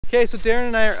Okay, so Darren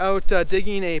and I are out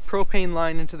digging a propane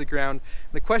line into the ground.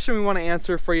 The question we want to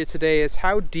answer for you today is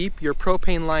how deep your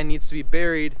propane line needs to be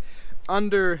buried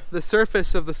under the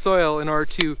surface of the soil in order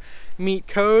to meet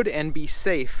code and be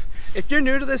safe. If you're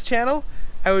new to this channel,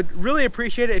 I would really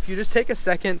appreciate it if you just take a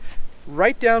second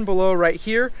right down below right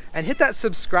here and hit that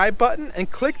subscribe button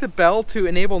and click the bell to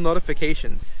enable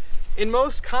notifications. In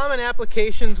most common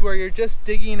applications where you're just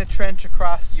digging a trench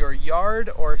across your yard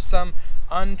or some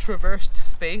untraversed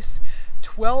space,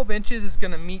 12 inches is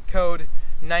going to meet code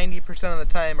 90% of the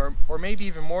time, or maybe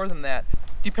even more than that.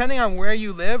 Depending on where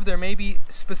you live, there may be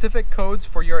specific codes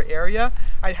for your area.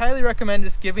 I'd highly recommend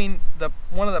just giving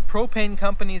one of the propane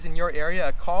companies in your area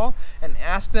a call and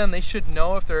ask them. They should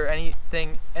know if there are any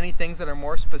things that are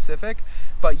more specific,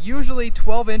 but usually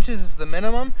 12 inches is the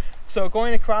minimum. So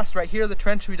going across right here, the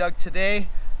trench we dug today,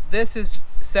 this is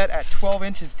set at 12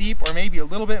 inches deep, or maybe a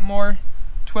little bit more,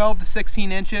 12 to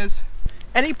 16 inches.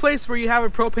 Any place where you have a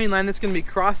propane line that's going to be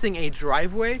crossing a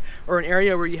driveway or an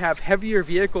area where you have heavier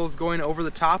vehicles going over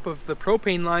the top of the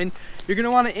propane line, you're going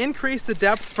to want to increase the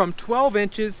depth from 12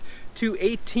 inches to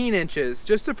 18 inches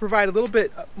just to provide a little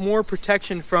bit more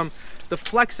protection from the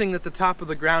flexing that the top of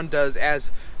the ground does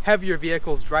as heavier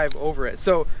vehicles drive over it.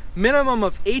 So minimum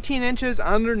of 18 inches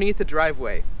underneath the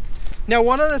driveway. Now,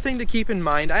 one other thing to keep in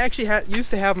mind, I actually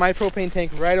used to have my propane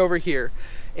tank right over here.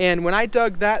 And when I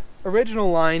dug that original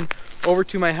line over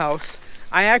to my house,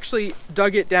 I actually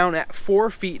dug it down at 4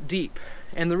 feet deep.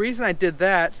 And the reason I did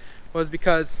that was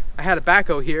because I had a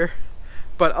backhoe here,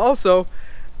 but also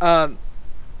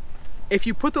if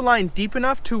you put the line deep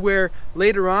enough to where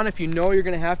later on, if you know you're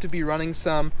going to have to be running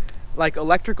some like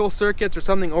electrical circuits or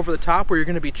something over the top where you're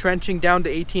going to be trenching down to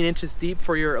 18 inches deep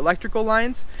for your electrical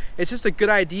lines, it's just a good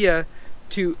idea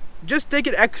to just dig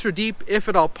it extra deep if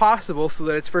at all possible so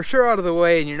that it's for sure out of the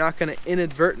way and you're not going to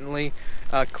inadvertently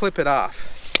clip it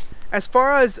off. As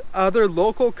far as other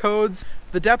local codes,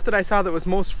 the depth that I saw that was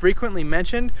most frequently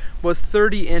mentioned was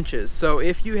 30 inches. So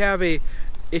if you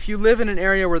live in an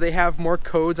area where they have more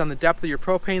codes on the depth of your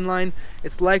propane line,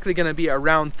 it's likely going to be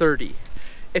around 30.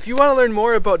 If you want to learn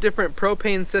more about different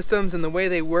propane systems and the way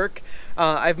they work,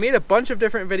 I've made a bunch of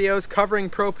different videos covering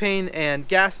propane and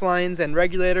gas lines and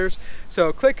regulators.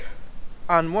 So click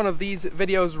on one of these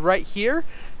videos right here,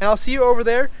 and I'll see you over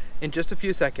there in just a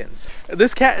few seconds.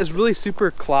 This cat is really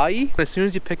super clawy. As soon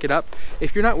as you pick it up,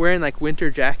 if you're not wearing like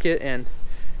winter jacket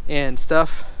and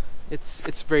stuff,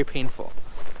 it's very painful.